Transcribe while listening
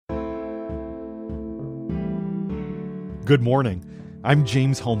Good morning. I'm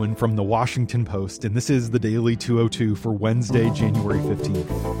James Holman from The Washington Post, and this is the Daily 202 for Wednesday, January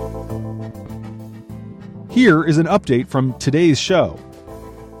 15th. Here is an update from today's show.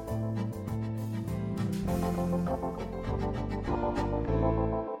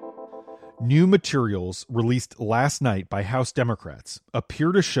 New materials released last night by House Democrats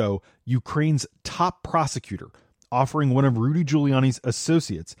appear to show Ukraine's top prosecutor offering one of Rudy Giuliani's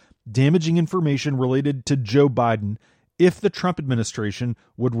associates damaging information related to Joe Biden if the Trump administration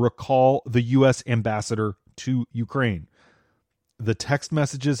would recall the U.S. ambassador to Ukraine. The text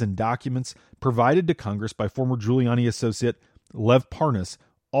messages and documents provided to Congress by former Giuliani associate Lev Parnas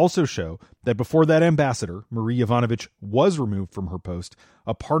also show that before that ambassador, Marie Yovanovitch, was removed from her post,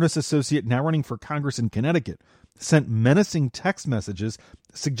 a Parnas associate now running for Congress in Connecticut sent menacing text messages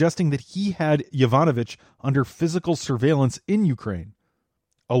suggesting that he had Yovanovitch under physical surveillance in Ukraine.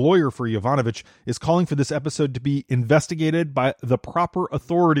 A lawyer for Yovanovitch is calling for this episode to be investigated by the proper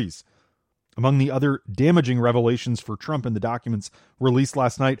authorities. Among the other damaging revelations for Trump in the documents released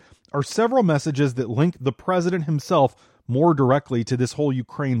last night are several messages that link the president himself more directly to this whole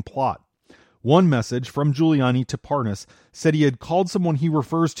Ukraine plot. One message from Giuliani to Parnas said he had called someone he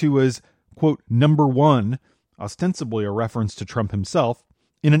refers to as, quote, number one, ostensibly a reference to Trump himself,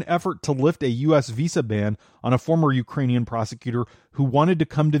 in an effort to lift a U.S. visa ban on a former Ukrainian prosecutor who wanted to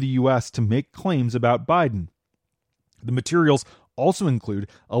come to the U.S. to make claims about Biden. The materials also include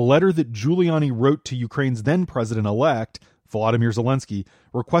a letter that Giuliani wrote to Ukraine's then president-elect, Volodymyr Zelensky,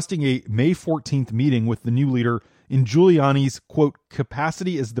 requesting a May 14th meeting with the new leader in Giuliani's, quote,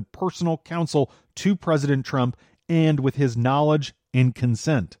 capacity as the personal counsel to President Trump and with his knowledge and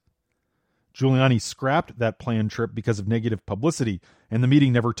consent. Giuliani scrapped that planned trip because of negative publicity, and the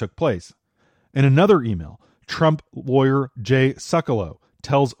meeting never took place. In another email, Trump lawyer Jay Sekulow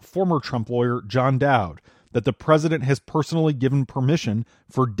tells former Trump lawyer John Dowd that the president has personally given permission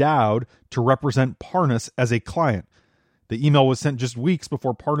for Dowd to represent Parnas as a client. The email was sent just weeks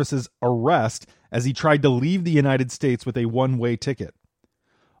before Parnas' arrest as he tried to leave the United States with a one-way ticket.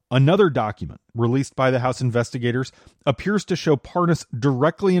 Another document released by the House investigators appears to show Parnas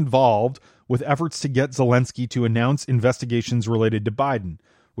directly involved with efforts to get Zelensky to announce investigations related to Biden,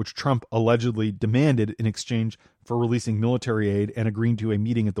 which Trump allegedly demanded in exchange for releasing military aid and agreeing to a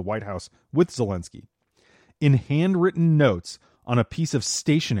meeting at the White House with Zelensky. In handwritten notes on a piece of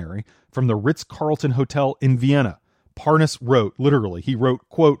stationery from the Ritz-Carlton Hotel in Vienna, Parnas wrote, literally, he wrote,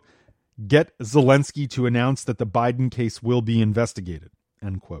 quote, get Zelensky to announce that the Biden case will be investigated,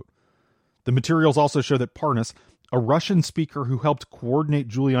 end quote. The materials also show that Parnas, a Russian speaker who helped coordinate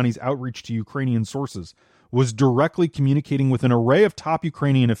Giuliani's outreach to Ukrainian sources, was directly communicating with an array of top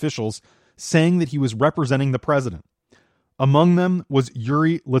Ukrainian officials, saying that he was representing the president. Among them was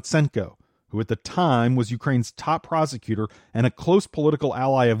Yuri Lutsenko, who at the time was Ukraine's top prosecutor and a close political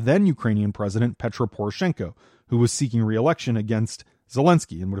ally of then Ukrainian President Petro Poroshenko, who was seeking re-election against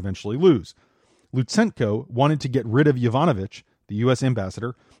Zelensky and would eventually lose. Lutsenko wanted to get rid of Yovanovitch, the U.S.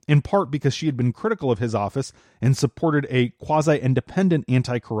 ambassador, in part because she had been critical of his office and supported a quasi-independent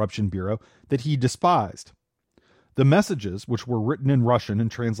anti-corruption bureau that he despised. The messages, which were written in Russian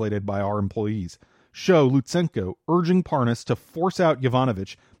and translated by our employees, show Lutsenko urging Parnas to force out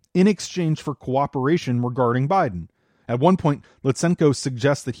Yovanovitch in exchange for cooperation regarding Biden. At one point, Lutsenko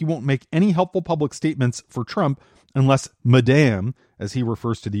suggests that he won't make any helpful public statements for Trump unless Madame, as he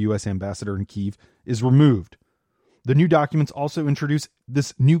refers to the U.S. ambassador in Kyiv, is removed. The new documents also introduce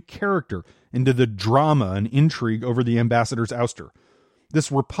this new character into the drama and intrigue over the ambassador's ouster.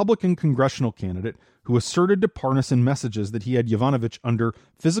 This Republican congressional candidate who asserted to Parnas in messages that he had Yovanovitch under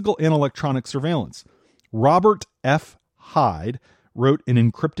physical and electronic surveillance. Robert F. Hyde wrote in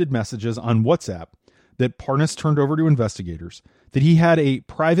encrypted messages on WhatsApp that Parnas turned over to investigators, that he had a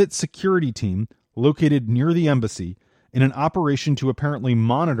private security team located near the embassy in an operation to apparently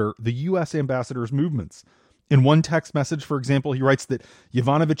monitor the U.S. ambassador's movements. In one text message, for example, he writes that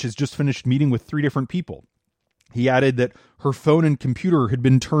Yovanovitch has just finished meeting with 3 different people. He added that her phone and computer had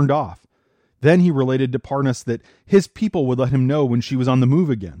been turned off. Then he related to Parnas that his people would let him know when she was on the move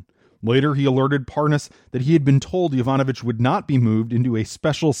again. Later, he alerted Parnas that he had been told Yovanovitch would not be moved into a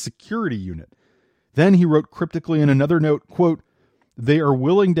special security unit. Then he wrote cryptically in another note, quote, they are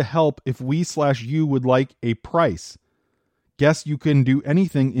willing to help if we/you would like a price. Guess you can do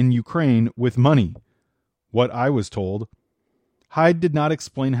anything in Ukraine with money. What I was told. Hyde did not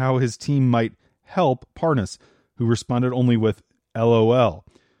explain how his team might help Parnas, who responded only with LOL.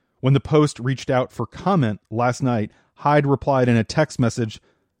 When the Post reached out for comment last night, Hyde replied in a text message,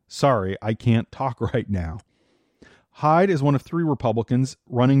 sorry, I can't talk right now. Hyde is one of 3 Republicans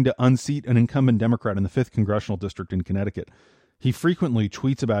running to unseat an incumbent Democrat in the 5th Congressional District in Connecticut. He frequently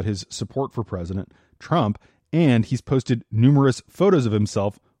tweets about his support for President Trump, and he's posted numerous photos of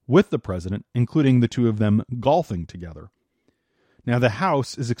himself with the president, including the 2 of them golfing together. Now, the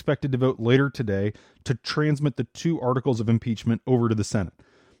House is expected to vote later today to transmit the 2 articles of impeachment over to the Senate.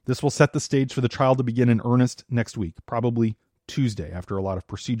 This will set the stage for the trial to begin in earnest next week, probably Tuesday, after a lot of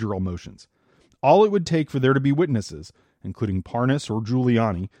procedural motions. All it would take for there to be witnesses, including Parnas or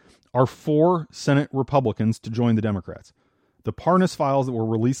Giuliani, are 4 Senate Republicans to join the Democrats. The Parnas files that were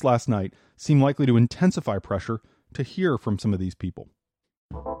released last night seem likely to intensify pressure to hear from some of these people.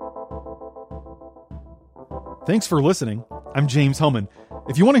 Thanks for listening. I'm James Hellman.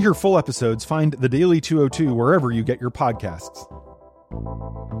 If you want to hear full episodes, find The Daily 202 wherever you get your podcasts.